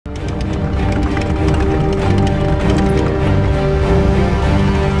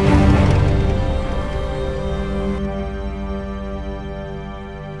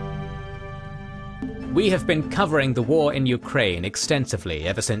We have been covering the war in Ukraine extensively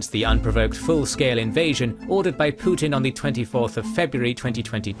ever since the unprovoked full-scale invasion ordered by Putin on the 24th of February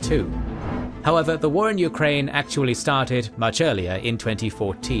 2022. However, the war in Ukraine actually started much earlier in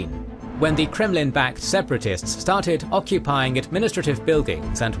 2014, when the Kremlin-backed separatists started occupying administrative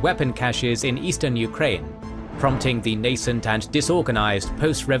buildings and weapon caches in eastern Ukraine, prompting the nascent and disorganized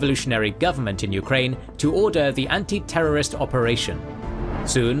post-revolutionary government in Ukraine to order the anti-terrorist operation.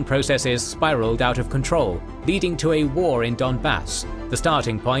 Soon, processes spiraled out of control, leading to a war in Donbass, the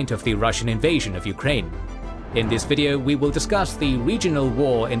starting point of the Russian invasion of Ukraine. In this video, we will discuss the regional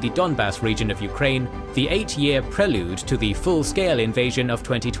war in the Donbass region of Ukraine, the 8-year prelude to the full-scale invasion of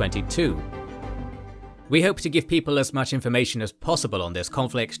 2022. We hope to give people as much information as possible on this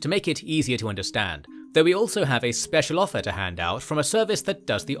conflict to make it easier to understand, though we also have a special offer to hand out from a service that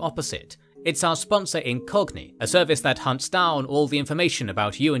does the opposite. It's our sponsor Invading, a service that hunts down all the information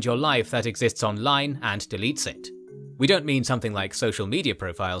about you and your life that exists online and deletes it. We don't mean something like social media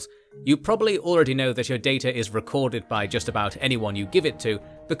profiles. You probably already know that your data is recorded by just about anyone you give it to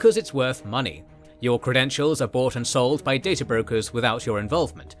because it's worth money. Your credentials are bought and sold by data brokers without your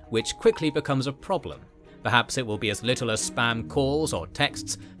involvement, which quickly becomes a problem. Perhaps it will be as little as spam calls or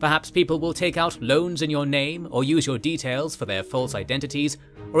texts, perhaps people will take out loans in your name or use your details for their false identities,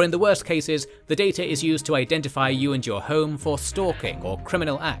 or in the worst cases, the data is used to identify you and your home for stalking or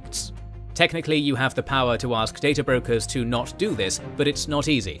criminal acts. Technically, you have the power to ask data brokers to not do this, but it's not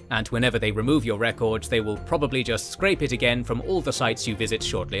easy, and whenever they remove your records, they will probably just scrape it again from all the sites you visit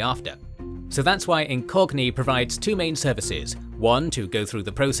shortly after. So that's why Invading provides two main services. One, to go through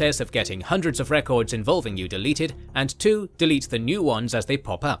the process of getting hundreds of records involving you deleted, and two, delete the new ones as they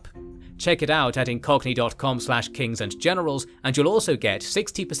pop up. Check it out at invading.com/kingsandgenerals, and you'll also get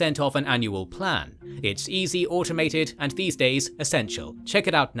 60% off an annual plan. It's easy, automated, and these days essential. Check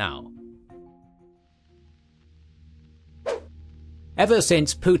it out now. Ever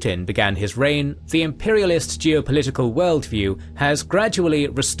since Putin began his reign, the imperialist geopolitical worldview has gradually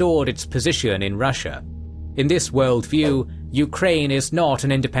restored its position in Russia. In this worldview, Ukraine is not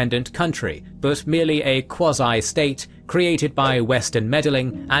an independent country, but merely a quasi-state created by Western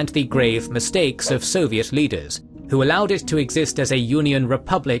meddling and the grave mistakes of Soviet leaders, who allowed it to exist as a union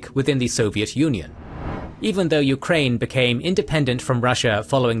republic within the Soviet Union. Even though Ukraine became independent from Russia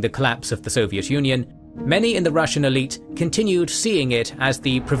following the collapse of the Soviet Union, many in the Russian elite continued seeing it as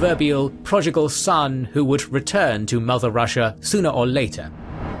the proverbial prodigal son who would return to Mother Russia sooner or later.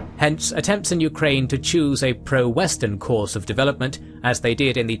 Hence, attempts in Ukraine to choose a pro-Western course of development, as they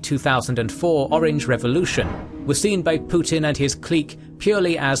did in the 2004 Orange Revolution, were seen by Putin and his clique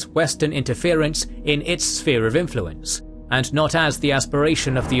purely as Western interference in its sphere of influence, and not as the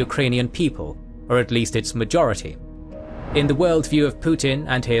aspiration of the Ukrainian people, or at least its majority. In the worldview of Putin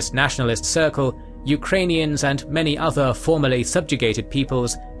and his nationalist circle, Ukrainians and many other formerly subjugated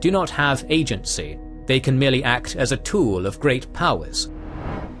peoples do not have agency. They can merely act as a tool of great powers.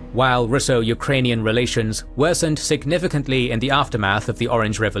 While Russo-Ukrainian relations worsened significantly in the aftermath of the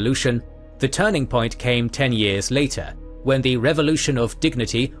Orange Revolution, the turning point came 10 years later, when the Revolution of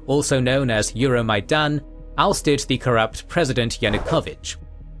Dignity, also known as Euromaidan, ousted the corrupt President Yanukovych.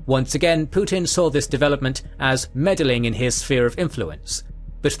 Once again, Putin saw this development as meddling in his sphere of influence,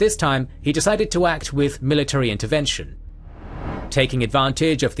 but this time he decided to act with military intervention. Taking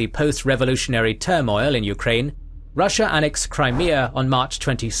advantage of the post-revolutionary turmoil in Ukraine, Russia annexed Crimea on March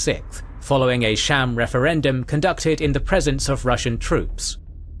 26th, following a sham referendum conducted in the presence of Russian troops.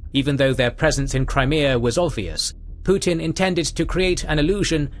 Even though their presence in Crimea was obvious, Putin intended to create an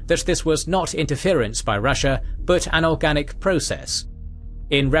illusion that this was not interference by Russia, but an organic process.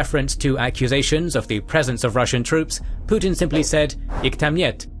 In reference to accusations of the presence of Russian troops, Putin simply said, "Ich tam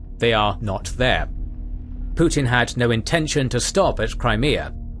niet," they are not there. Putin had no intention to stop at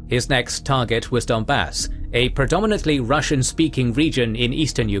Crimea. His next target was Donbass, a predominantly Russian-speaking region in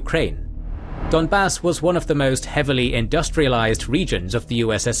eastern Ukraine. Donbass was one of the most heavily industrialized regions of the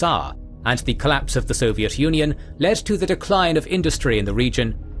USSR, and the collapse of the Soviet Union led to the decline of industry in the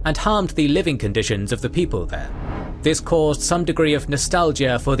region and harmed the living conditions of the people there. This caused some degree of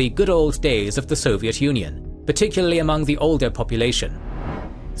nostalgia for the good old days of the Soviet Union, particularly among the older population.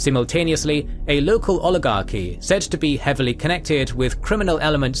 Simultaneously, a local oligarchy, said to be heavily connected with criminal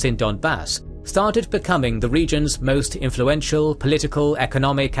elements in Donbass, started becoming the region's most influential political,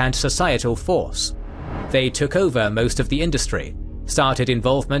 economic, and societal force. They took over most of the industry, started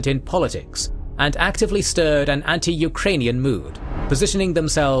involvement in politics, and actively stirred an anti-Ukrainian mood, positioning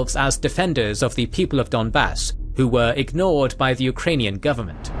themselves as defenders of the people of Donbass, who were ignored by the Ukrainian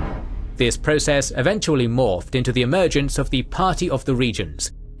government. This process eventually morphed into the emergence of the Party of the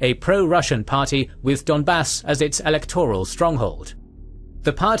Regions, a pro-Russian party with Donbass as its electoral stronghold.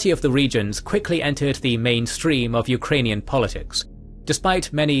 The Party of the Regions quickly entered the mainstream of Ukrainian politics,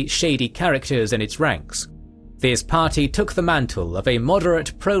 despite many shady characters in its ranks. This party took the mantle of a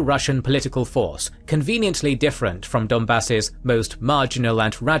moderate pro-Russian political force, conveniently different from Donbass's most marginal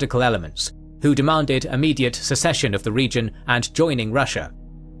and radical elements, who demanded immediate secession of the region and joining Russia.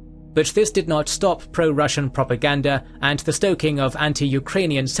 But this did not stop pro-Russian propaganda and the stoking of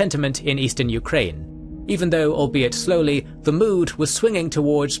anti-Ukrainian sentiment in eastern Ukraine, even though, albeit slowly, the mood was swinging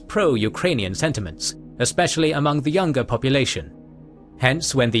towards pro-Ukrainian sentiments, especially among the younger population.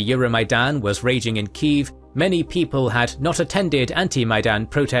 Hence, when the Euromaidan was raging in Kyiv, many people had not attended anti-Maidan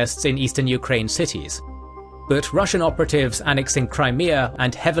protests in eastern Ukraine cities. But Russian operatives annexing Crimea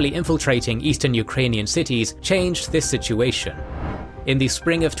and heavily infiltrating eastern Ukrainian cities changed this situation. In the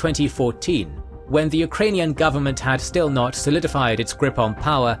spring of 2014, when the Ukrainian government had still not solidified its grip on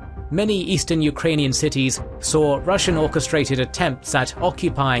power, many eastern Ukrainian cities saw Russian-orchestrated attempts at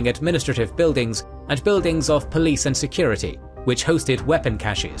occupying administrative buildings and buildings of police and security, which hosted weapon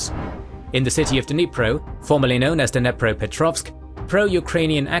caches. In the city of Dnipro, formerly known as Dnepropetrovsk,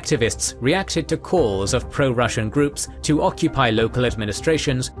 pro-Ukrainian activists reacted to calls of pro-Russian groups to occupy local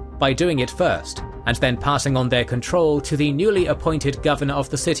administrations by doing it first, and then passing on their control to the newly appointed governor of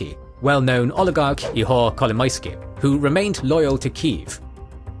the city, well-known oligarch Ihor Kolomoisky, who remained loyal to Kyiv.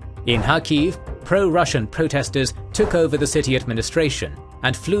 In Kharkiv, pro-Russian protesters took over the city administration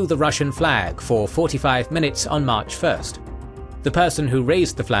and flew the Russian flag for 45 minutes on March 1st. The person who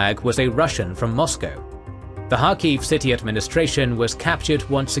raised the flag was a Russian from Moscow. The Kharkiv city administration was captured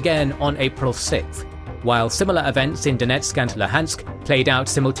once again on April 6th, while similar events in Donetsk and Luhansk played out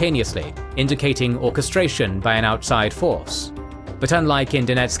simultaneously, indicating orchestration by an outside force. But unlike in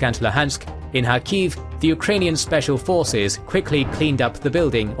Donetsk and Luhansk, in Kharkiv, the Ukrainian special forces quickly cleaned up the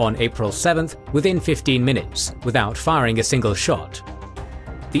building on April 7th within 15 minutes, without firing a single shot.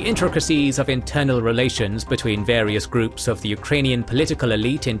 The intricacies of internal relations between various groups of the Ukrainian political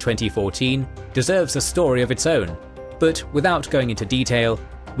elite in 2014 deserves a story of its own, but without going into detail,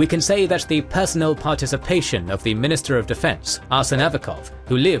 we can say that the personal participation of the Minister of Defense, Arsen Avakov,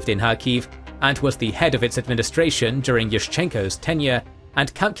 who lived in Kharkiv and was the head of its administration during Yushchenko's tenure,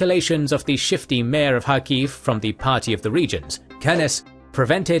 and calculations of the shifty mayor of Kharkiv from the Party of the Regions, Kenes,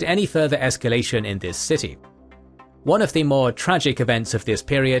 prevented any further escalation in this city. One of the more tragic events of this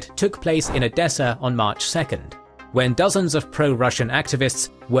period took place in Odessa on March 2nd, when dozens of pro-Russian activists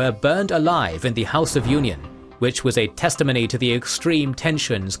were burned alive in the House of Union, which was a testimony to the extreme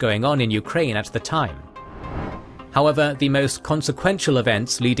tensions going on in Ukraine at the time. However, the most consequential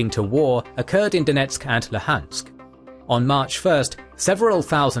events leading to war occurred in Donetsk and Luhansk. On March 1st, several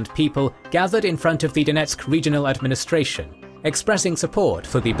thousand people gathered in front of the Donetsk regional administration, expressing support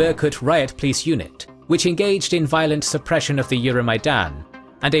for the Berkut riot police unit, which engaged in violent suppression of the Euromaidan,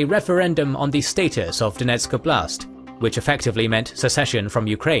 and a referendum on the status of Donetsk Oblast, which effectively meant secession from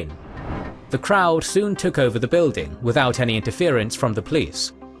Ukraine. The crowd soon took over the building without any interference from the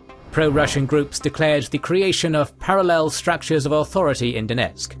police. Pro-Russian groups declared the creation of parallel structures of authority in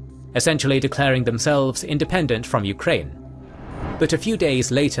Donetsk, essentially declaring themselves independent from Ukraine. But a few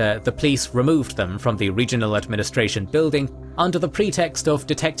days later, the police removed them from the regional administration building under the pretext of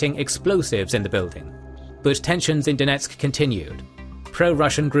detecting explosives in the building. But tensions in Donetsk continued.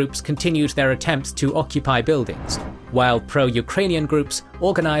 Pro-Russian groups continued their attempts to occupy buildings, while pro-Ukrainian groups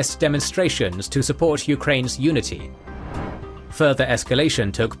organized demonstrations to support Ukraine's unity. Further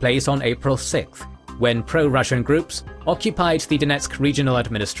escalation took place on April 6th, when pro-Russian groups occupied the Donetsk regional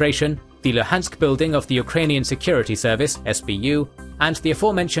administration, the Luhansk building of the Ukrainian Security Service (SBU), and the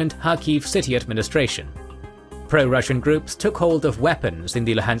aforementioned Kharkiv city administration. Pro-Russian groups took hold of weapons in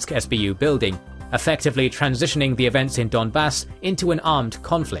the Luhansk SBU building, effectively transitioning the events in Donbass into an armed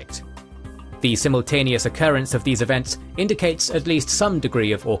conflict. The simultaneous occurrence of these events indicates at least some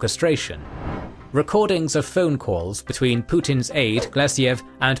degree of orchestration. Recordings of phone calls between Putin's aide Glesiev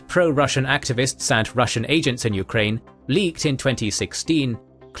and pro-Russian activists and Russian agents in Ukraine, leaked in 2016,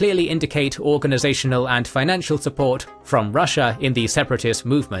 clearly indicate organizational and financial support from Russia in the separatist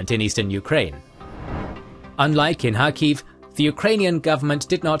movement in eastern Ukraine. Unlike in Kharkiv, the Ukrainian government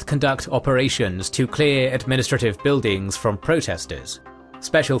did not conduct operations to clear administrative buildings from protesters.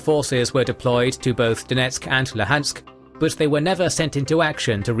 Special forces were deployed to both Donetsk and Luhansk, but they were never sent into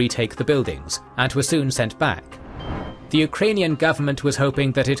action to retake the buildings, and were soon sent back. The Ukrainian government was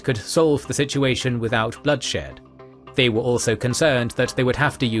hoping that it could solve the situation without bloodshed. They were also concerned that they would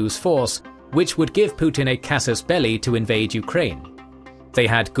have to use force, which would give Putin a casus belli to invade Ukraine. They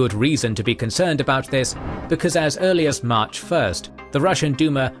had good reason to be concerned about this, because as early as March 1st, the Russian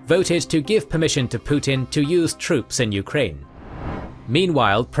Duma voted to give permission to Putin to use troops in Ukraine.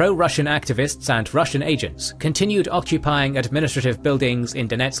 Meanwhile, pro-Russian activists and Russian agents continued occupying administrative buildings in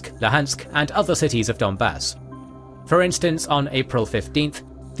Donetsk, Luhansk, and other cities of Donbass. For instance, on April 15th,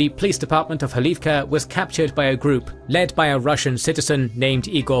 the police department of Halivka was captured by a group led by a Russian citizen named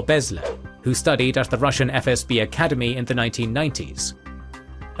Igor Bezla, who studied at the Russian FSB Academy in the 1990s.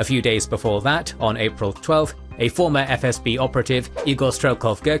 A few days before that, on April 12th, a former FSB operative, Igor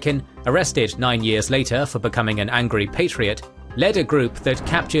Strelkov-Gherkin, arrested 9 years later for becoming an angry patriot, led a group that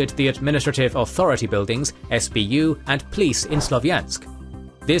captured the Administrative Authority buildings, SBU, and police in Slovyansk.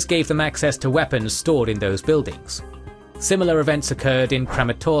 This gave them access to weapons stored in those buildings. Similar events occurred in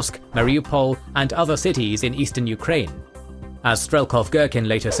Kramatorsk, Mariupol, and other cities in eastern Ukraine. As Strelkov-Gherkin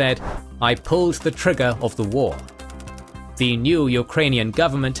later said, "I pulled the trigger of the war." The new Ukrainian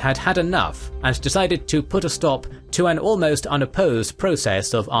government had had enough and decided to put a stop to an almost unopposed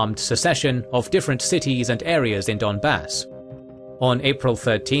process of armed secession of different cities and areas in Donbass. On April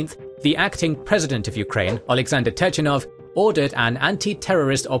 13th, the acting president of Ukraine, Alexander Turchinov, ordered an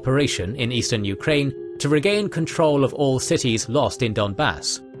anti-terrorist operation in eastern Ukraine to regain control of all cities lost in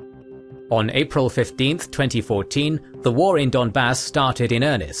Donbass. On April 15th, 2014, the war in Donbass started in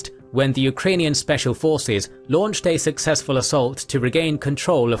earnest, when the Ukrainian Special Forces launched a successful assault to regain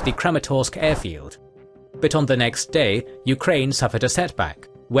control of the Kramatorsk airfield. But on the next day, Ukraine suffered a setback,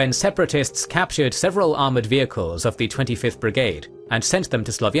 when separatists captured several armoured vehicles of the 25th Brigade and sent them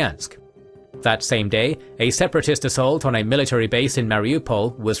to Slovyansk. That same day, a separatist assault on a military base in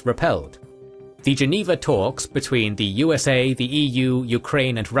Mariupol was repelled. The Geneva talks between the USA, the EU,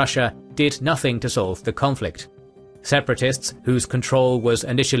 Ukraine and Russia did nothing to solve the conflict. Separatists, whose control was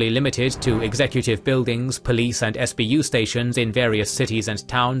initially limited to executive buildings, police and SBU stations in various cities and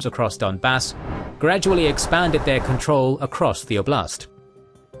towns across Donbass, gradually expanded their control across the oblast.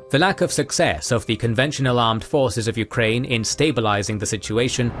 The lack of success of the conventional armed forces of Ukraine in stabilizing the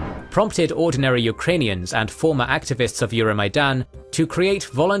situation prompted ordinary Ukrainians and former activists of Euromaidan to create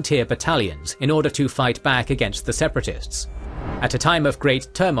volunteer battalions in order to fight back against the separatists. At a time of great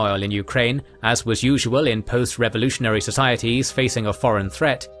turmoil in Ukraine, as was usual in post-revolutionary societies facing a foreign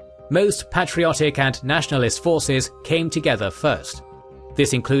threat, most patriotic and nationalist forces came together first.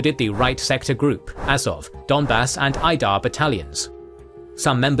 This included the Right Sector Group, Azov, Donbass and Aidar battalions.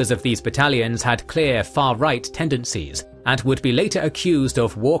 Some members of these battalions had clear far-right tendencies and would be later accused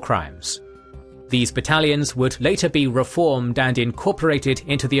of war crimes. These battalions would later be reformed and incorporated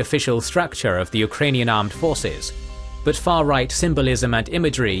into the official structure of the Ukrainian armed forces, but far-right symbolism and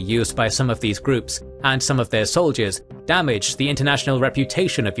imagery used by some of these groups and some of their soldiers damaged the international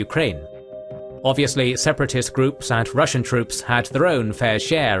reputation of Ukraine. Obviously, separatist groups and Russian troops had their own fair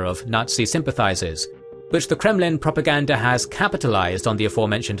share of Nazi sympathizers, but the Kremlin propaganda has capitalized on the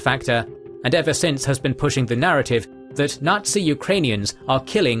aforementioned factor, and ever since has been pushing the narrative that Nazi Ukrainians are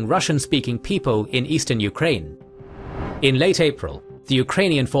killing Russian-speaking people in eastern Ukraine. In late April, the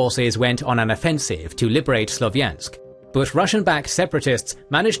Ukrainian forces went on an offensive to liberate Slovyansk, but Russian-backed separatists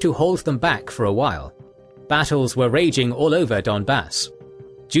managed to hold them back for a while. Battles were raging all over Donbass.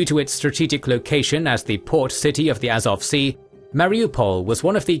 Due to its strategic location as the port city of the Azov Sea, Mariupol was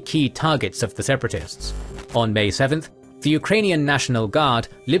one of the key targets of the separatists. On May 7th, the Ukrainian National Guard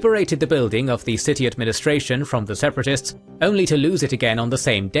liberated the building of the city administration from the separatists, only to lose it again on the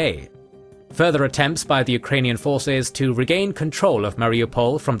same day. Further attempts by the Ukrainian forces to regain control of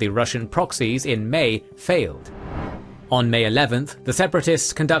Mariupol from the Russian proxies in May failed. On May 11th, the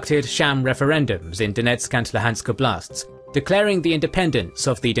separatists conducted sham referendums in Donetsk and Luhansk oblasts, declaring the independence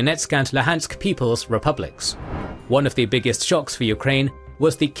of the Donetsk and Luhansk People's Republics. One of the biggest shocks for Ukraine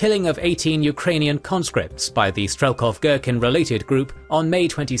was the killing of 18 Ukrainian conscripts by the Strelkov-Gherkin-related group on May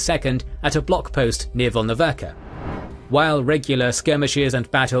 22nd at a block post near Volnovakha. While regular skirmishes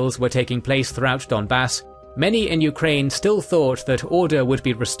and battles were taking place throughout Donbass, many in Ukraine still thought that order would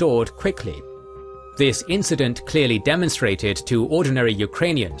be restored quickly. This incident clearly demonstrated to ordinary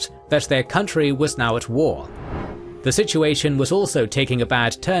Ukrainians that their country was now at war. The situation was also taking a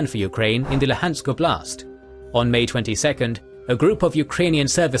bad turn for Ukraine in the Luhansk Oblast. On May 22nd, a group of Ukrainian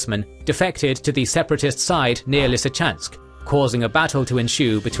servicemen defected to the separatist side near Lysychansk, causing a battle to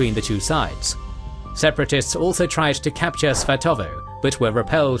ensue between the two sides. Separatists also tried to capture Svatovo, but were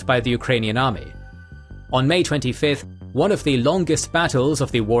repelled by the Ukrainian army. On May 25th, one of the longest battles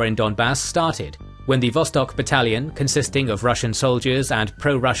of the war in Donbass started, when the Vostok Battalion, consisting of Russian soldiers and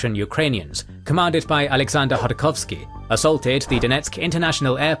pro-Russian Ukrainians, commanded by Alexander Hodorkovsky, assaulted the Donetsk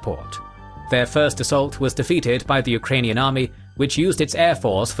International Airport. Their first assault was defeated by the Ukrainian army, which used its air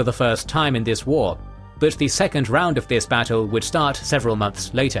force for the first time in this war, but the second round of this battle would start several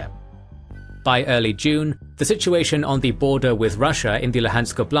months later. By early June, the situation on the border with Russia in the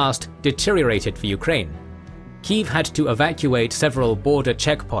Luhansk Oblast deteriorated for Ukraine. Kyiv had to evacuate several border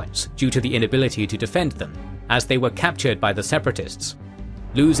checkpoints due to the inability to defend them, as they were captured by the separatists.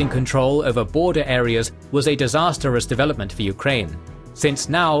 Losing control over border areas was a disastrous development for Ukraine, since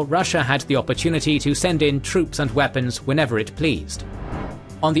now Russia had the opportunity to send in troops and weapons whenever it pleased.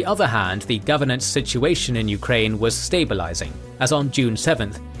 On the other hand, the governance situation in Ukraine was stabilizing, as on June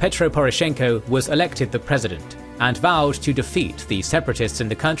 7th, Petro Poroshenko was elected the president and vowed to defeat the separatists in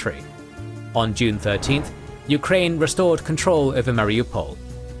the country. On June 13th, Ukraine restored control over Mariupol.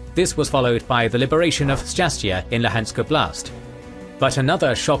 This was followed by the liberation of Shchastia in Luhansk Oblast. But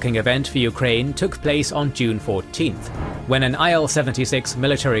another shocking event for Ukraine took place on June 14th, when an Il-76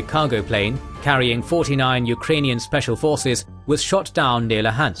 military cargo plane carrying 49 Ukrainian special forces was shot down near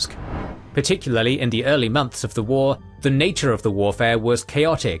Luhansk. Particularly in the early months of the war, the nature of the warfare was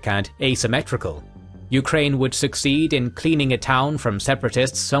chaotic and asymmetrical. Ukraine would succeed in cleaning a town from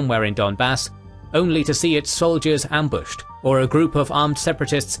separatists somewhere in Donbass, only to see its soldiers ambushed, or a group of armed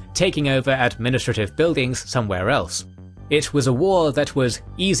separatists taking over administrative buildings somewhere else. It was a war that was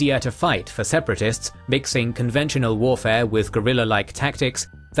easier to fight for separatists, mixing conventional warfare with guerrilla-like tactics,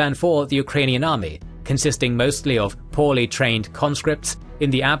 than for the Ukrainian army, consisting mostly of poorly trained conscripts, in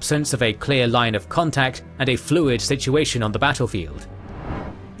the absence of a clear line of contact and a fluid situation on the battlefield.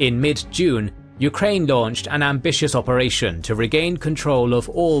 In mid-June, Ukraine launched an ambitious operation to regain control of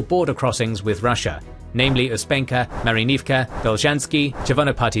all border crossings with Russia, namely Uspenka, Marynivka, Belzhansky,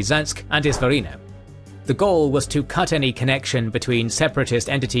 Chervonopartizansk and Izvorino. The goal was to cut any connection between separatist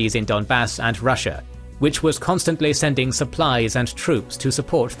entities in Donbass and Russia, which was constantly sending supplies and troops to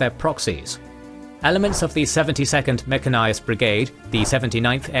support their proxies. Elements of the 72nd Mechanized Brigade, the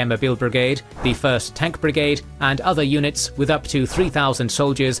 79th Air Mobile Brigade, the 1st Tank Brigade, and other units with up to 3,000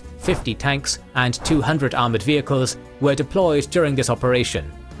 soldiers, 50 tanks, and 200 armored vehicles were deployed during this operation,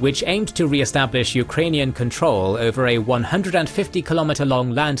 which aimed to re-establish Ukrainian control over a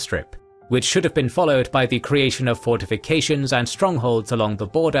 150-kilometer-long land strip, which should have been followed by the creation of fortifications and strongholds along the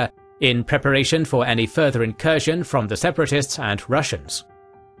border in preparation for any further incursion from the separatists and Russians.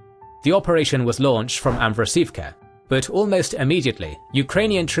 The operation was launched from Amvrosivka, but almost immediately,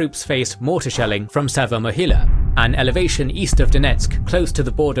 Ukrainian troops faced mortar shelling from Savo-Mohyla, an elevation east of Donetsk close to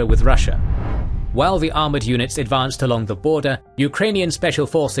the border with Russia. While the armoured units advanced along the border, Ukrainian special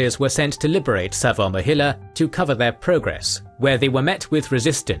forces were sent to liberate Savo-Mohyla to cover their progress, where they were met with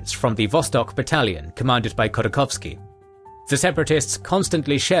resistance from the Vostok Battalion commanded by Khodorkovsky. The separatists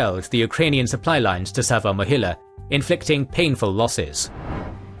constantly shelled the Ukrainian supply lines to Savo-Mohyla, inflicting painful losses.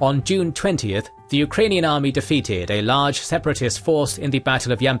 On June 20th, the Ukrainian army defeated a large separatist force in the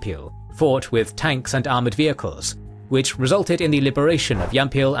Battle of Yampil, fought with tanks and armoured vehicles, which resulted in the liberation of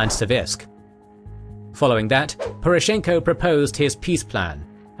Yampil and Siversk. Following that, Poroshenko proposed his peace plan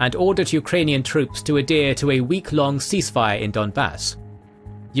and ordered Ukrainian troops to adhere to a week-long ceasefire in Donbass.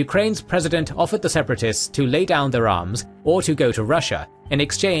 Ukraine's president offered the separatists to lay down their arms or to go to Russia in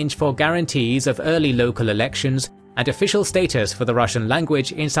exchange for guarantees of early local elections and official status for the Russian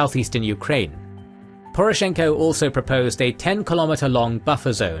language in southeastern Ukraine. Poroshenko also proposed a 10-kilometer-long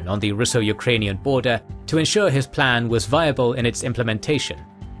buffer zone on the Russo-Ukrainian border to ensure his plan was viable in its implementation.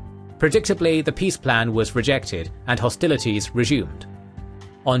 Predictably, the peace plan was rejected and hostilities resumed.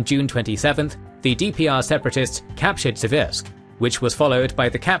 On June 27th, the DPR separatists captured Siversk, which was followed by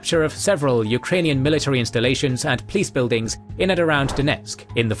the capture of several Ukrainian military installations and police buildings in and around Donetsk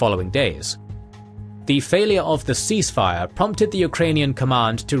in the following days. The failure of the ceasefire prompted the Ukrainian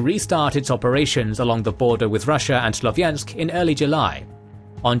command to restart its operations along the border with Russia and Slovyansk in early July.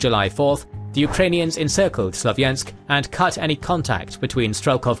 On July 4th, the Ukrainians encircled Slovyansk and cut any contact between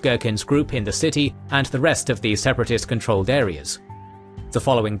Strelkov-Gherkin's group in the city and the rest of the separatist-controlled areas. The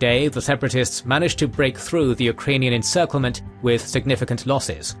following day, the separatists managed to break through the Ukrainian encirclement with significant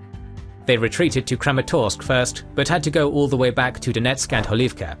losses. They retreated to Kramatorsk first, but had to go all the way back to Donetsk and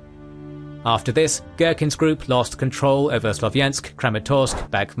Holivka. After this, Gherkin's group lost control over Slovyansk, Kramatorsk,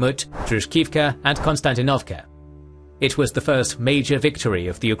 Bakhmut, Druzhkivka and Konstantinovka. It was the first major victory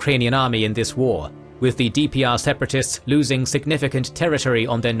of the Ukrainian army in this war, with the DPR separatists losing significant territory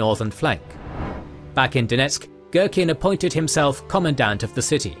on their northern flank. Back in Donetsk, Gherkin appointed himself commandant of the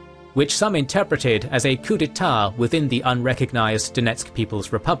city, which some interpreted as a coup d'etat within the unrecognized Donetsk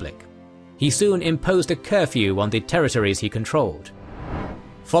People's Republic. He soon imposed a curfew on the territories he controlled.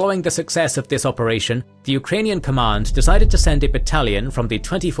 Following the success of this operation, the Ukrainian command decided to send a battalion from the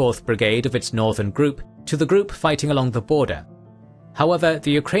 24th Brigade of its northern group to the group fighting along the border. However,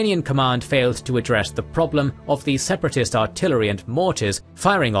 the Ukrainian command failed to address the problem of the separatist artillery and mortars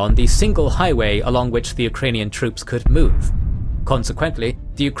firing on the single highway along which the Ukrainian troops could move. Consequently,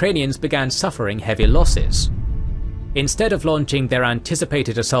 the Ukrainians began suffering heavy losses. Instead of launching their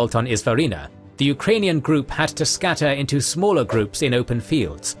anticipated assault on Izvarina, the Ukrainian group had to scatter into smaller groups in open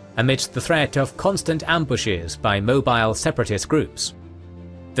fields, amidst the threat of constant ambushes by mobile separatist groups.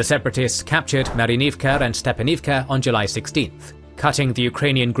 The separatists captured Marinivka and Stepanivka on July 16th, cutting the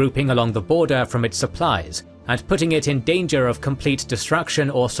Ukrainian grouping along the border from its supplies and putting it in danger of complete destruction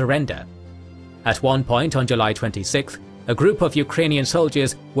or surrender. At one point on July 26th, a group of Ukrainian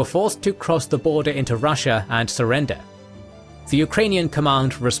soldiers were forced to cross the border into Russia and surrender. The Ukrainian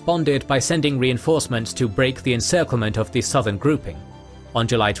command responded by sending reinforcements to break the encirclement of the southern grouping. On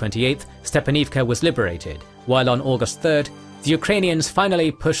July 28th, Stepanivka was liberated, while on August 3rd, the Ukrainians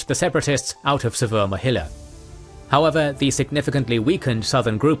finally pushed the separatists out of Sever-Mohyla. However, the significantly weakened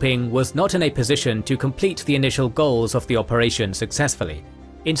southern grouping was not in a position to complete the initial goals of the operation successfully,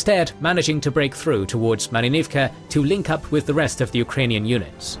 instead managing to break through towards Marinivka to link up with the rest of the Ukrainian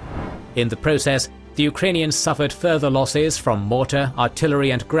units. In the process, the Ukrainians suffered further losses from mortar,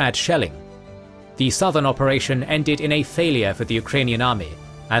 artillery and grad shelling. The southern operation ended in a failure for the Ukrainian army,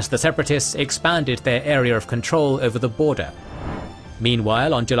 as the separatists expanded their area of control over the border.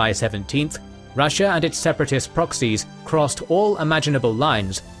 Meanwhile, on July 17th, Russia and its separatist proxies crossed all imaginable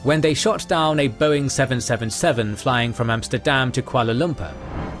lines when they shot down a Boeing 777 flying from Amsterdam to Kuala Lumpur.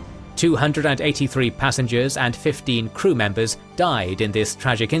 283 passengers and 15 crew members died in this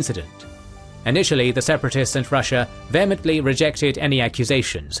tragic incident. Initially, the separatists and Russia vehemently rejected any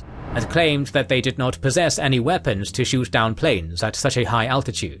accusations and claimed that they did not possess any weapons to shoot down planes at such a high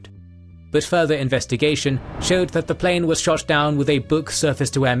altitude. But further investigation showed that the plane was shot down with a Buk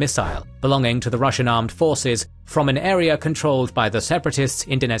surface-to-air missile belonging to the Russian armed forces from an area controlled by the separatists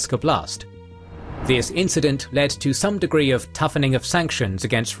in Donetsk Oblast. This incident led to some degree of toughening of sanctions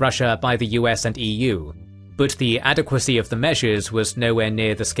against Russia by the US and EU, but the adequacy of the measures was nowhere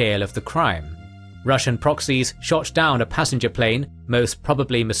near the scale of the crime. Russian proxies shot down a passenger plane, most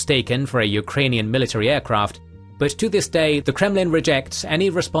probably mistaken for a Ukrainian military aircraft, but to this day the Kremlin rejects any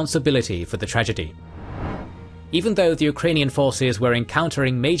responsibility for the tragedy. Even though the Ukrainian forces were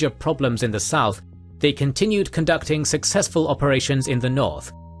encountering major problems in the south, they continued conducting successful operations in the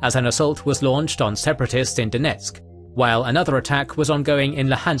north, as an assault was launched on separatists in Donetsk, while another attack was ongoing in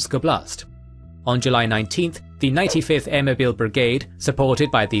Luhansk Oblast. On July 19th, the 95th Airmobile Brigade, supported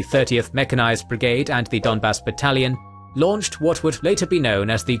by the 30th Mechanized Brigade and the Donbass Battalion, launched what would later be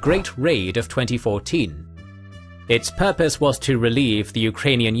known as the Great Raid of 2014. Its purpose was to relieve the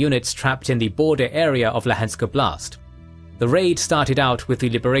Ukrainian units trapped in the border area of Luhansk Oblast. The raid started out with the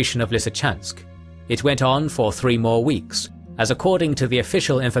liberation of Lysychansk. It went on for 3 more weeks, as according to the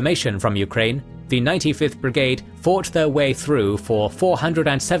official information from Ukraine, the 95th Brigade fought their way through for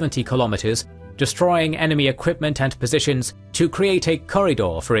 470 kilometers, destroying enemy equipment and positions to create a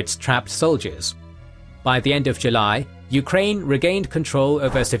corridor for its trapped soldiers. By the end of July, Ukraine regained control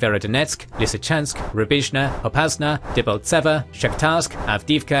over Severodonetsk, Lysychansk, Rubizhne, Popasna, Debaltseve, Shakhtarsk,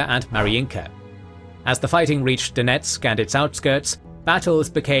 Avdiivka and Mariinka. As the fighting reached Donetsk and its outskirts, battles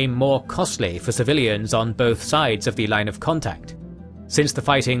became more costly for civilians on both sides of the line of contact. Since the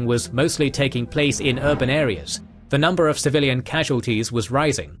fighting was mostly taking place in urban areas, the number of civilian casualties was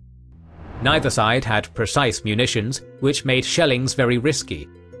rising. Neither side had precise munitions, which made shellings very risky,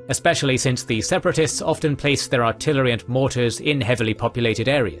 especially since the separatists often placed their artillery and mortars in heavily populated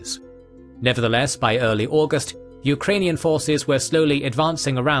areas. Nevertheless, by early August, Ukrainian forces were slowly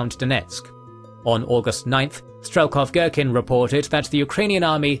advancing around Donetsk. On August 9th, Strelkov-Gherkin reported that the Ukrainian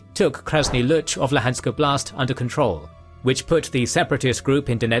army took Krasny Luch of Luhansk Oblast under control, which put the separatist group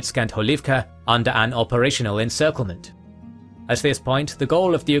in Donetsk and Holivka under an operational encirclement. At this point, the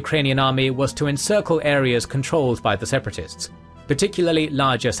goal of the Ukrainian army was to encircle areas controlled by the separatists, particularly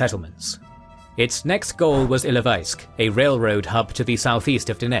larger settlements. Its next goal was Ilovaisk, a railroad hub to the southeast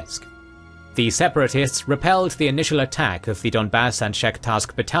of Donetsk. The separatists repelled the initial attack of the Donbass and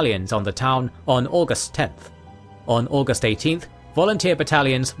Shakhtarsk battalions on the town on August 10th. On August 18th, volunteer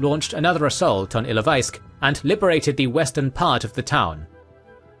battalions launched another assault on Ilovaisk and liberated the western part of the town,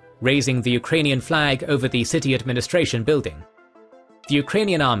 raising the Ukrainian flag over the city administration building. The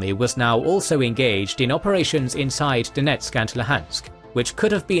Ukrainian army was now also engaged in operations inside Donetsk and Luhansk, which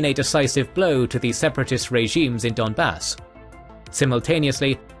could have been a decisive blow to the separatist regimes in Donbass.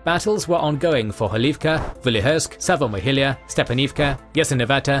 Simultaneously, battles were ongoing for Holivka, Volhyhirsk, Sever-Mohyla, Stepanivka,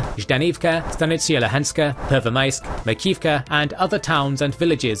 Yasenevata, Zhdanivka, Stanitsia Luhanska, Pervomaisk, Makivka, and other towns and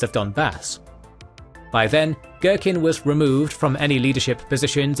villages of Donbass. By then, Gherkin was removed from any leadership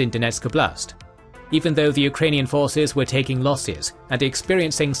positions in Donetsk Oblast. Even though the Ukrainian forces were taking losses and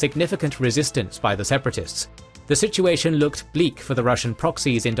experiencing significant resistance by the separatists, the situation looked bleak for the Russian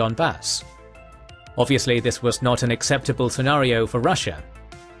proxies in Donbass. Obviously, this was not an acceptable scenario for Russia.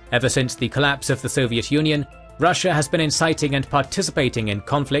 Ever since the collapse of the Soviet Union, Russia has been inciting and participating in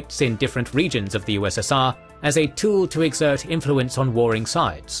conflicts in different regions of the USSR as a tool to exert influence on warring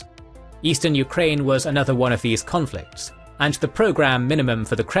sides. Eastern Ukraine was another one of these conflicts, and the program minimum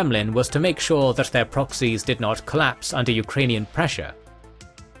for the Kremlin was to make sure that their proxies did not collapse under Ukrainian pressure.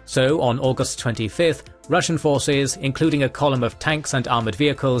 So, on August 25th, Russian forces, including a column of tanks and armoured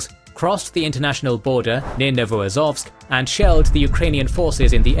vehicles, crossed the international border near Novoazovsk and shelled the Ukrainian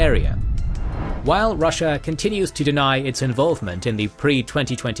forces in the area. While Russia continues to deny its involvement in the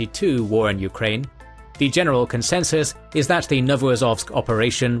pre-2022 war in Ukraine, the general consensus is that the Novoazovsk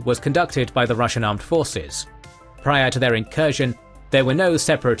operation was conducted by the Russian armed forces. Prior to their incursion, there were no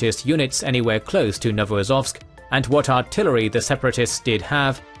separatist units anywhere close to Novoazovsk, and what artillery the separatists did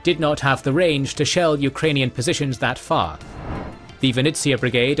not have the range to shell Ukrainian positions that far. The Vinnytsia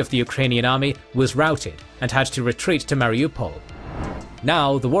brigade of the Ukrainian army was routed and had to retreat to Mariupol.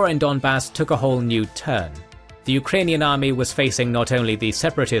 Now, the war in Donbass took a whole new turn. The Ukrainian army was facing not only the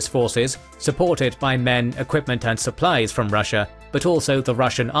separatist forces, supported by men, equipment and supplies from Russia, but also the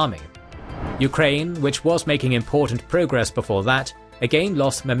Russian army. Ukraine, which was making important progress before that, again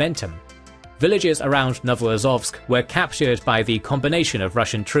lost momentum. Villages around Novoazovsk were captured by the combination of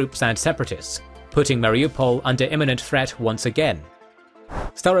Russian troops and separatists, putting Mariupol under imminent threat once again.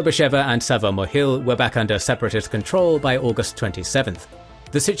 Starobesheva and Savomohyl were back under separatist control by August 27th.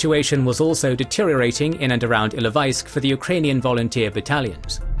 The situation was also deteriorating in and around Ilovaisk for the Ukrainian volunteer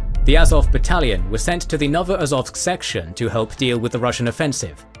battalions. The Azov battalion was sent to the Novoazovsk section to help deal with the Russian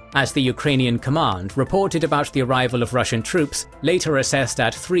offensive, as the Ukrainian command reported about the arrival of Russian troops, later assessed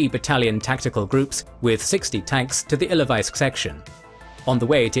at 3 battalion tactical groups with 60 tanks to the Ilovaisk section. On the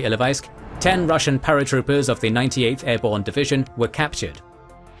way to Ilovaisk, 10 Russian paratroopers of the 98th Airborne Division were captured.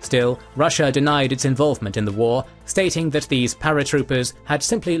 Still, Russia denied its involvement in the war, stating that these paratroopers had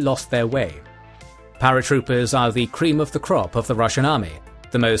simply lost their way. Paratroopers are the cream of the crop of the Russian army,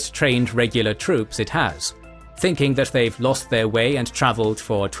 the most trained regular troops it has. Thinking that they've lost their way and travelled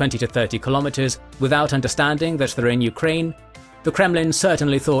for 20 to 30 kilometers without understanding that they're in Ukraine, the Kremlin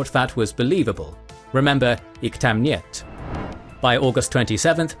certainly thought that was believable. Remember, ich tam niet. By August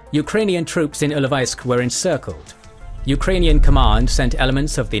 27th, Ukrainian troops in Ilovaisk were encircled. Ukrainian command sent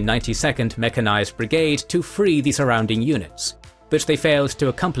elements of the 92nd Mechanized Brigade to free the surrounding units, but they failed to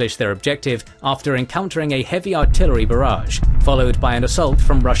accomplish their objective after encountering a heavy artillery barrage, followed by an assault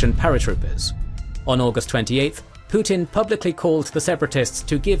from Russian paratroopers. On August 28th, Putin publicly called the separatists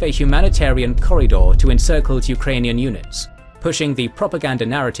to give a humanitarian corridor to encircled Ukrainian units, pushing the propaganda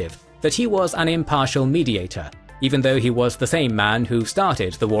narrative that he was an impartial mediator, even though he was the same man who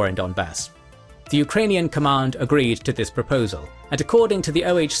started the war in Donbass. The Ukrainian command agreed to this proposal, and according to the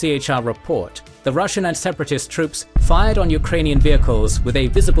OHCHR report, the Russian and separatist troops fired on Ukrainian vehicles with a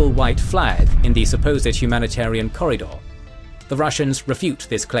visible white flag in the supposed humanitarian corridor. The Russians refute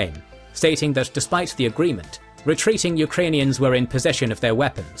this claim, stating that despite the agreement, retreating Ukrainians were in possession of their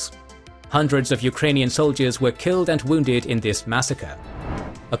weapons. Hundreds of Ukrainian soldiers were killed and wounded in this massacre.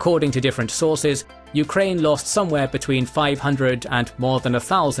 According to different sources, Ukraine lost somewhere between 500 and more than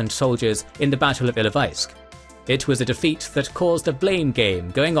 1,000 soldiers in the Battle of Ilovaisk. It was a defeat that caused a blame game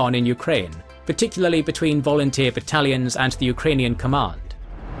going on in Ukraine, particularly between volunteer battalions and the Ukrainian command.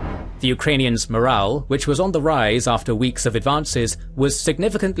 The Ukrainians' morale, which was on the rise after weeks of advances, was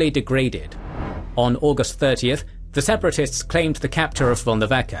significantly degraded. On August 30th, the separatists claimed the capture of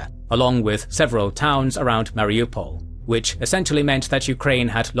Volnovakha, along with several towns around Mariupol, which essentially meant that Ukraine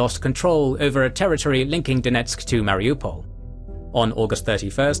had lost control over a territory linking Donetsk to Mariupol. On August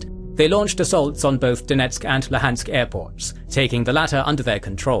 31st, they launched assaults on both Donetsk and Luhansk airports, taking the latter under their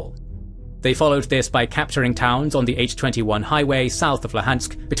control. They followed this by capturing towns on the H21 highway south of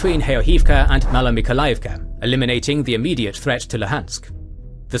Luhansk between Heohivka and Malomykolaivka, eliminating the immediate threat to Luhansk.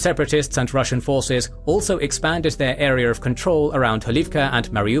 The separatists and Russian forces also expanded their area of control around Holivka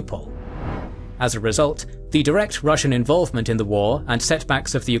and Mariupol. As a result, the direct Russian involvement in the war and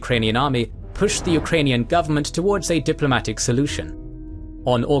setbacks of the Ukrainian army pushed the Ukrainian government towards a diplomatic solution.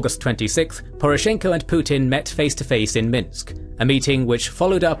 On August 26th, Poroshenko and Putin met face-to-face in Minsk, a meeting which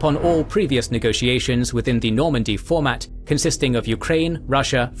followed up on all previous negotiations within the Normandy format consisting of Ukraine,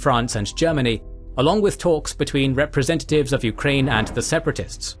 Russia, France and Germany, along with talks between representatives of Ukraine and the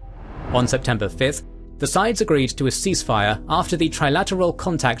separatists. On September 5th, the sides agreed to a ceasefire after the Trilateral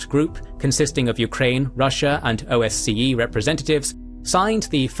Contact Group, consisting of Ukraine, Russia, and OSCE representatives, signed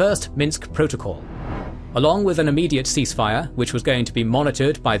the First Minsk Protocol. Along with an immediate ceasefire, which was going to be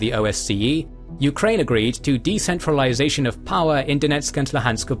monitored by the OSCE, Ukraine agreed to decentralization of power in Donetsk and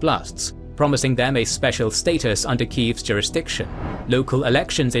Luhansk oblasts, promising them a special status under Kyiv's jurisdiction, local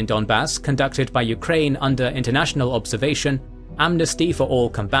elections in Donbass conducted by Ukraine under international observation, amnesty for all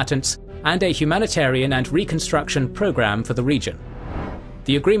combatants, and a humanitarian and reconstruction program for the region.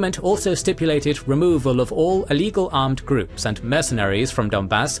 The agreement also stipulated removal of all illegal armed groups and mercenaries from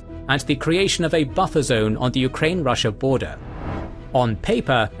Donbass and the creation of a buffer zone on the Ukraine-Russia border. On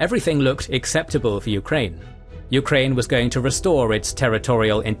paper, everything looked acceptable for Ukraine. Ukraine was going to restore its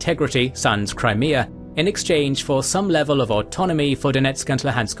territorial integrity, sans Crimea, in exchange for some level of autonomy for Donetsk and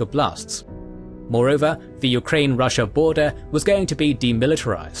Luhansk oblasts. Moreover, the Ukraine-Russia border was going to be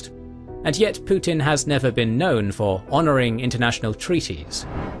demilitarized. And yet Putin has never been known for honoring international treaties.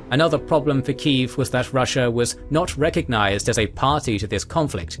 Another problem for Kyiv was that Russia was not recognized as a party to this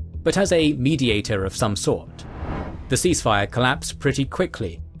conflict, but as a mediator of some sort. The ceasefire collapsed pretty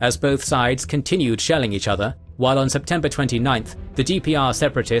quickly, as both sides continued shelling each other, while on September 29th, the DPR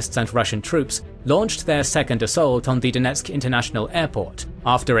separatists and Russian troops launched their second assault on the Donetsk International Airport,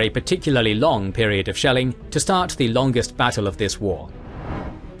 after a particularly long period of shelling, to start the longest battle of this war.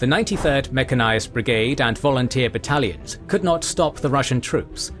 The 93rd Mechanized Brigade and volunteer battalions could not stop the Russian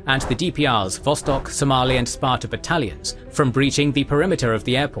troops and the DPR's Vostok, Somali and Sparta battalions from breaching the perimeter of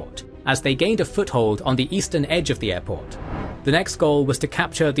the airport, as they gained a foothold on the eastern edge of the airport. The next goal was to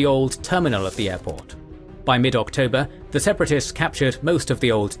capture the old terminal of the airport. By mid-October, the separatists captured most of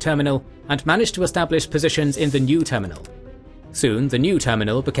the old terminal and managed to establish positions in the new terminal. Soon, the new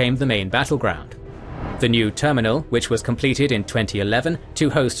terminal became the main battleground. The new terminal, which was completed in 2011 to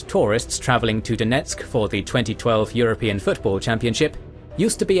host tourists travelling to Donetsk for the 2012 European Football Championship,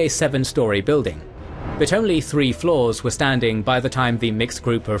 used to be a 7-story building. But only 3 floors were standing by the time the mixed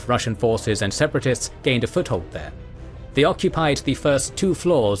group of Russian forces and separatists gained a foothold there. They occupied the first 2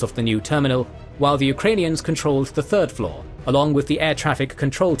 floors of the new terminal, while the Ukrainians controlled the 3rd floor, along with the air traffic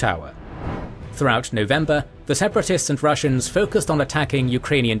control tower. Throughout November, the separatists and Russians focused on attacking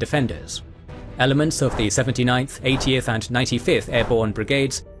Ukrainian defenders. Elements of the 79th, 80th and 95th Airborne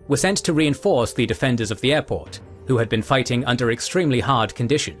Brigades were sent to reinforce the defenders of the airport, who had been fighting under extremely hard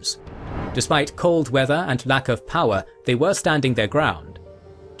conditions. Despite cold weather and lack of power, they were standing their ground.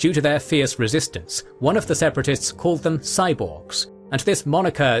 Due to their fierce resistance, one of the separatists called them cyborgs, and this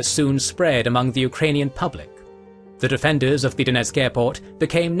moniker soon spread among the Ukrainian public. The defenders of the Donetsk airport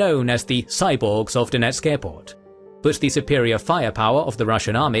became known as the cyborgs of Donetsk airport. But the superior firepower of the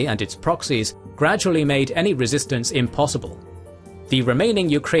Russian army and its proxies gradually made any resistance impossible. The remaining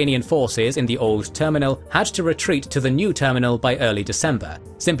Ukrainian forces in the old terminal had to retreat to the new terminal by early December,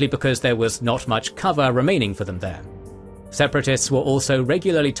 simply because there was not much cover remaining for them there. Separatists were also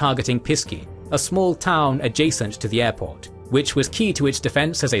regularly targeting Pisky, a small town adjacent to the airport, which was key to its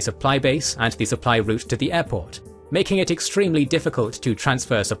defense as a supply base and the supply route to the airport, making it extremely difficult to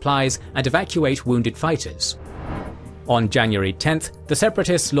transfer supplies and evacuate wounded fighters. On January 10th, the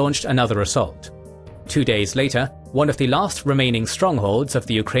separatists launched another assault. 2 days later, one of the last remaining strongholds of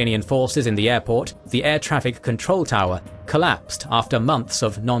the Ukrainian forces in the airport, the air traffic control tower, collapsed after months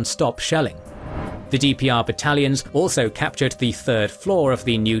of non-stop shelling. The DPR battalions also captured the 3rd floor of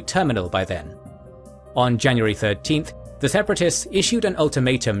the new terminal by then. On January 13th, the separatists issued an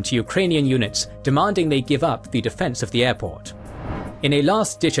ultimatum to Ukrainian units demanding they give up the defense of the airport. In a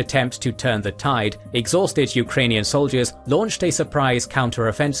last-ditch attempt to turn the tide, exhausted Ukrainian soldiers launched a surprise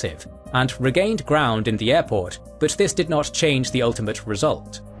counter-offensive and regained ground in the airport, but this did not change the ultimate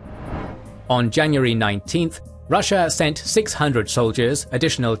result. On January 19th, Russia sent 600 soldiers,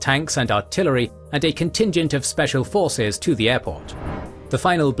 additional tanks and artillery, and a contingent of special forces to the airport. The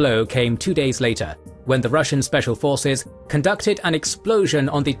final blow came 2 days later, when the Russian special forces conducted an explosion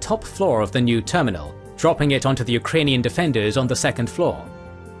on the top floor of the new terminal, dropping it onto the Ukrainian defenders on the 2nd floor.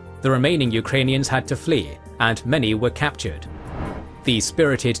 The remaining Ukrainians had to flee, and many were captured. The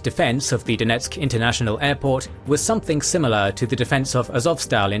spirited defense of the Donetsk International Airport was something similar to the defense of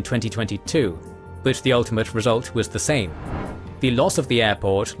Azovstal in 2022, but the ultimate result was the same. The loss of the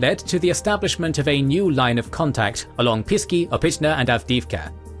airport led to the establishment of a new line of contact along Pisky, Opytna and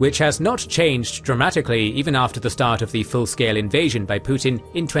Avdiivka, which has not changed dramatically even after the start of the full-scale invasion by Putin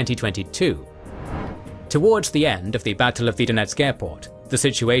in 2022. Towards the end of the Battle of the Donetsk airport, the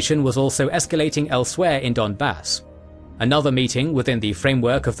situation was also escalating elsewhere in Donbass. Another meeting within the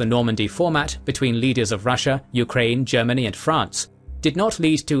framework of the Normandy format between leaders of Russia, Ukraine, Germany and France did not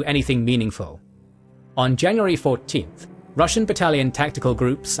lead to anything meaningful. On January 14th, Russian battalion tactical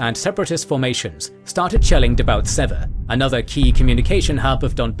groups and separatist formations started shelling Debaltseve, another key communication hub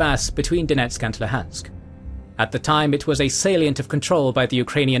of Donbass between Donetsk and Luhansk. At the time, it was a salient of control by the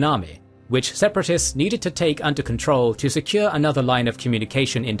Ukrainian army, which separatists needed to take under control to secure another line of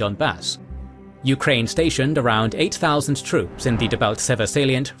communication in Donbass. Ukraine stationed around 8,000 troops in the Debaltseve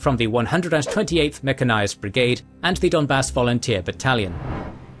salient from the 128th Mechanized Brigade and the Donbass Volunteer Battalion.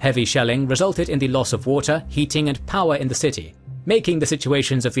 Heavy shelling resulted in the loss of water, heating and power in the city, making the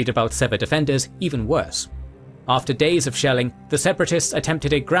situations of the Debaltseve defenders even worse. After days of shelling, the separatists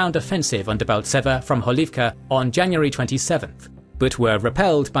attempted a ground offensive on Debaltseve from Holivka on January 27th, but were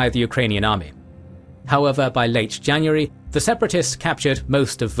repelled by the Ukrainian army. However, by late January, the separatists captured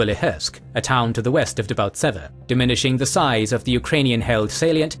most of Volhyhirsk, a town to the west of Debaltseve, diminishing the size of the Ukrainian-held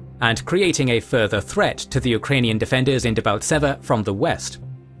salient and creating a further threat to the Ukrainian defenders in Debaltseve from the west.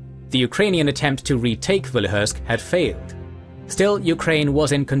 The Ukrainian attempt to retake Volhyhirsk had failed. Still, Ukraine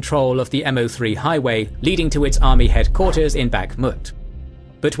was in control of the MO3 highway leading to its army headquarters in Bakhmut.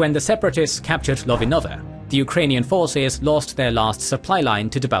 But when the separatists captured Lovinova, the Ukrainian forces lost their last supply line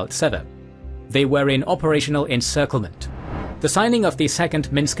to Debaltseve. They were in operational encirclement. The signing of the Second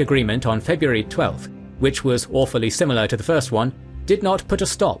Minsk Agreement on February 12th, which was awfully similar to the first one, did not put a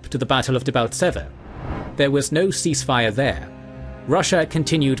stop to the Battle of Debaltseve. There was no ceasefire there. Russia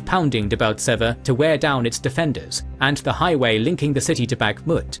continued pounding Debaltseve to wear down its defenders and the highway linking the city to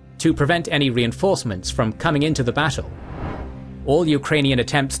Bakhmut to prevent any reinforcements from coming into the battle. All Ukrainian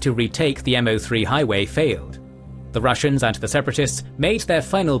attempts to retake the MO3 highway failed. The Russians and the separatists made their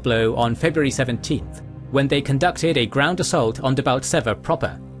final blow on February 17th, when they conducted a ground assault on Debaltseve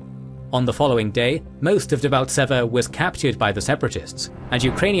proper. On the following day, most of Debaltseve was captured by the separatists, and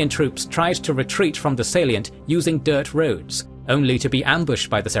Ukrainian troops tried to retreat from the salient using dirt roads, only to be ambushed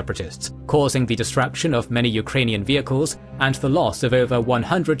by the separatists, causing the destruction of many Ukrainian vehicles and the loss of over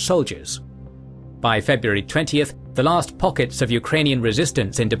 100 soldiers. By February 20th, the last pockets of Ukrainian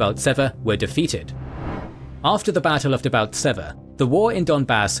resistance in Debaltseve were defeated. After the Battle of Debaltseve, the war in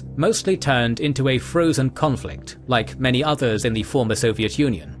Donbass mostly turned into a frozen conflict, like many others in the former Soviet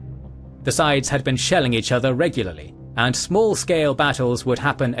Union. The sides had been shelling each other regularly, and small-scale battles would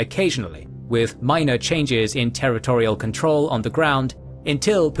happen occasionally, with minor changes in territorial control on the ground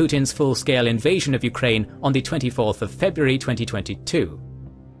until Putin's full-scale invasion of Ukraine on the 24th of February 2022.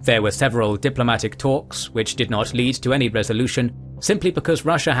 There were several diplomatic talks which did not lead to any resolution, simply because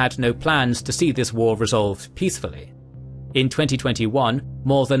Russia had no plans to see this war resolved peacefully. In 2021,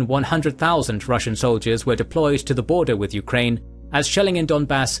 more than 100,000 Russian soldiers were deployed to the border with Ukraine, as shelling in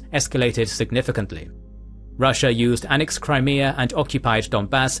Donbass escalated significantly. Russia used annexed Crimea and occupied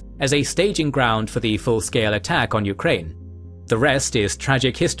Donbass as a staging ground for the full-scale attack on Ukraine. The rest is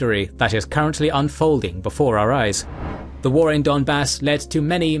tragic history that is currently unfolding before our eyes. The war in Donbass led to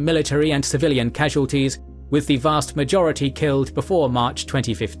many military and civilian casualties, with the vast majority killed before March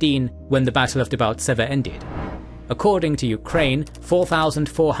 2015, when the Battle of Debaltseve ended. According to Ukraine,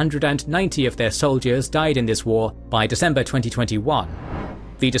 4,490 of their soldiers died in this war by December 2021.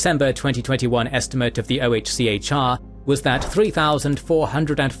 The December 2021 estimate of the OHCHR was that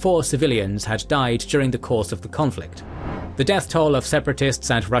 3,404 civilians had died during the course of the conflict. The death toll of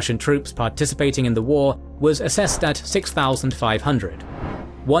separatists and Russian troops participating in the war was assessed at 6,500.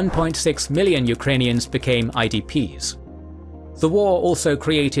 1.6 million Ukrainians became IDPs. The war also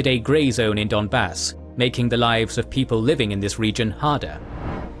created a grey zone in Donbass, making the lives of people living in this region harder.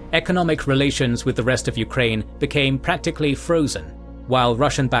 Economic relations with the rest of Ukraine became practically frozen, while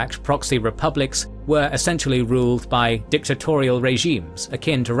Russian-backed proxy republics were essentially ruled by dictatorial regimes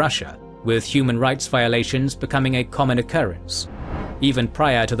akin to Russia, with human rights violations becoming a common occurrence. Even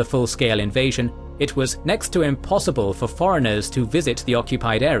prior to the full-scale invasion, it was next to impossible for foreigners to visit the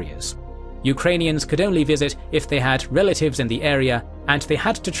occupied areas. Ukrainians could only visit if they had relatives in the area, and they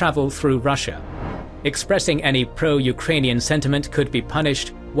had to travel through Russia. Expressing any pro-Ukrainian sentiment could be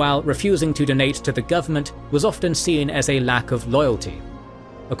punished, while refusing to donate to the government was often seen as a lack of loyalty.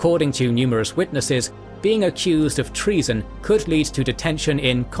 According to numerous witnesses, being accused of treason could lead to detention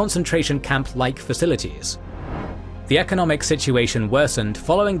in concentration camp-like facilities. The economic situation worsened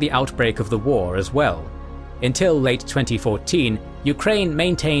following the outbreak of the war as well. Until late 2014, Ukraine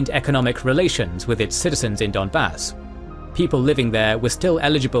maintained economic relations with its citizens in Donbass. People living there were still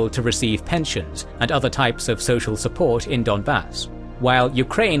eligible to receive pensions and other types of social support in Donbass, while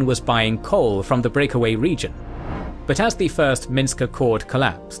Ukraine was buying coal from the breakaway region. But as the first Minsk Accord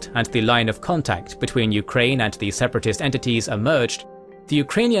collapsed and the line of contact between Ukraine and the separatist entities emerged, the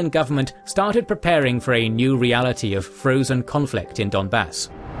Ukrainian government started preparing for a new reality of frozen conflict in Donbass.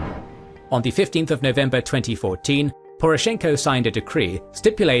 On the 15th of November 2014, Poroshenko signed a decree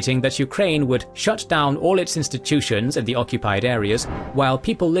stipulating that Ukraine would shut down all its institutions in the occupied areas, while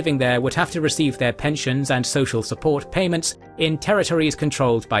people living there would have to receive their pensions and social support payments in territories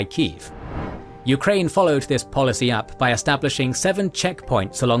controlled by Kyiv. Ukraine followed this policy up by establishing 7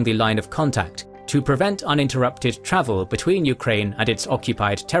 checkpoints along the line of contact to prevent uninterrupted travel between Ukraine and its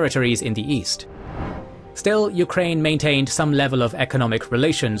occupied territories in the east. Still, Ukraine maintained some level of economic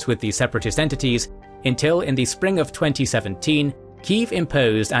relations with the separatist entities until in the spring of 2017, Kyiv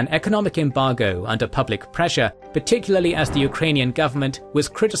imposed an economic embargo under public pressure, particularly as the Ukrainian government was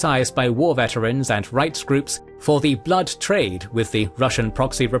criticized by war veterans and rights groups for the blood trade with the Russian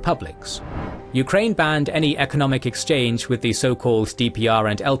proxy republics. Ukraine banned any economic exchange with the so-called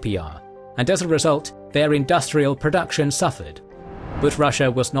DPR and LPR, and as a result, their industrial production suffered. But Russia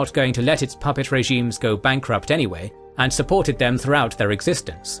was not going to let its puppet regimes go bankrupt anyway, and supported them throughout their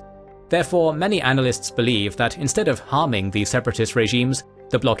existence. Therefore, many analysts believe that instead of harming the separatist regimes,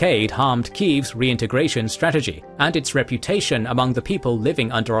 the blockade harmed Kyiv's reintegration strategy and its reputation among the people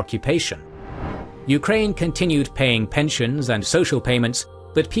living under occupation. Ukraine continued paying pensions and social payments,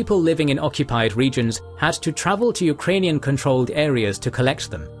 but people living in occupied regions had to travel to Ukrainian-controlled areas to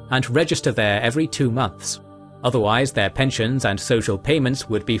collect them and register there every 2 months. Otherwise, their pensions and social payments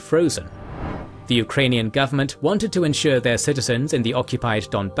would be frozen. The Ukrainian government wanted to ensure their citizens in the occupied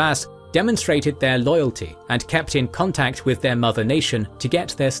Donbass demonstrated their loyalty and kept in contact with their mother nation to get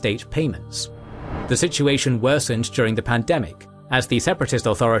their state payments. The situation worsened during the pandemic, as the separatist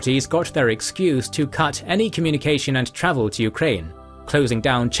authorities got their excuse to cut any communication and travel to Ukraine, closing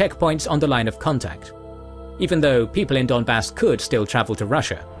down checkpoints on the line of contact, even though people in Donbass could still travel to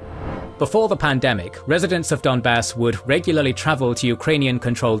Russia. Before the pandemic, residents of Donbass would regularly travel to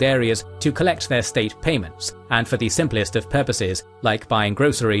Ukrainian-controlled areas to collect their state payments, and for the simplest of purposes, like buying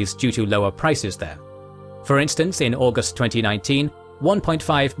groceries due to lower prices there. For instance, in August 2019,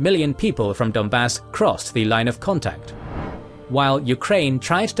 1.5 million people from Donbass crossed the line of contact. While Ukraine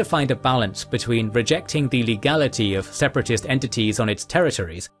tried to find a balance between rejecting the legality of separatist entities on its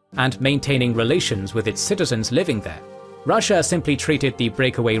territories and maintaining relations with its citizens living there, Russia simply treated the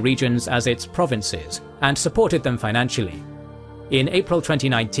breakaway regions as its provinces and supported them financially. In April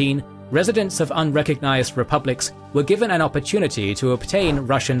 2019, residents of unrecognized republics were given an opportunity to obtain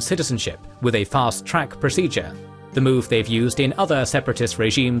Russian citizenship with a fast-track procedure, the move they've used in other separatist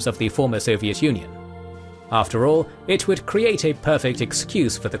regimes of the former Soviet Union. After all, it would create a perfect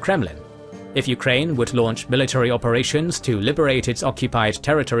excuse for the Kremlin. If Ukraine would launch military operations to liberate its occupied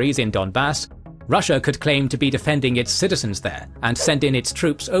territories in Donbass, Russia could claim to be defending its citizens there and send in its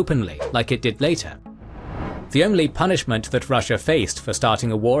troops openly, like it did later. The only punishment that Russia faced for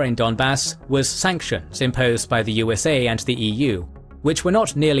starting a war in Donbass was sanctions imposed by the USA and the EU, which were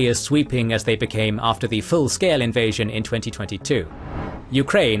not nearly as sweeping as they became after the full-scale invasion in 2022.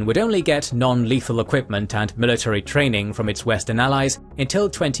 Ukraine would only get non-lethal equipment and military training from its Western allies until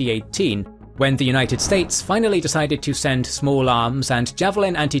 2018, when the United States finally decided to send small arms and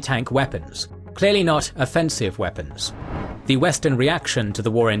Javelin anti-tank weapons, clearly not offensive weapons. The Western reaction to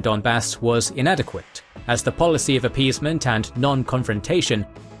the war in Donbass was inadequate, as the policy of appeasement and non-confrontation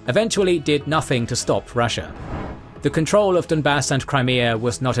eventually did nothing to stop Russia. The control of Donbass and Crimea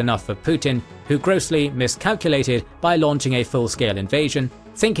was not enough for Putin, who grossly miscalculated by launching a full-scale invasion,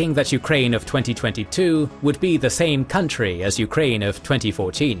 thinking that Ukraine of 2022 would be the same country as Ukraine of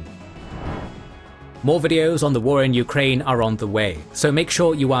 2014. More videos on the war in Ukraine are on the way, so make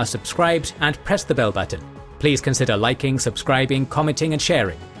sure you are subscribed and press the bell button. Please consider liking, subscribing, commenting and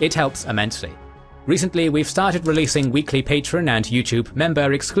sharing. It helps immensely. Recently, we've started releasing weekly Patreon and YouTube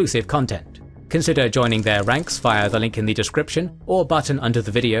member exclusive content. Consider joining their ranks via the link in the description or button under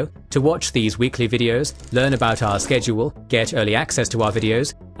the video to watch these weekly videos, learn about our schedule, get early access to our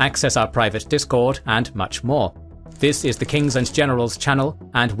videos, access our private Discord, and much more. This is the Kings and Generals channel,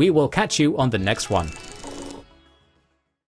 and we will catch you on the next one.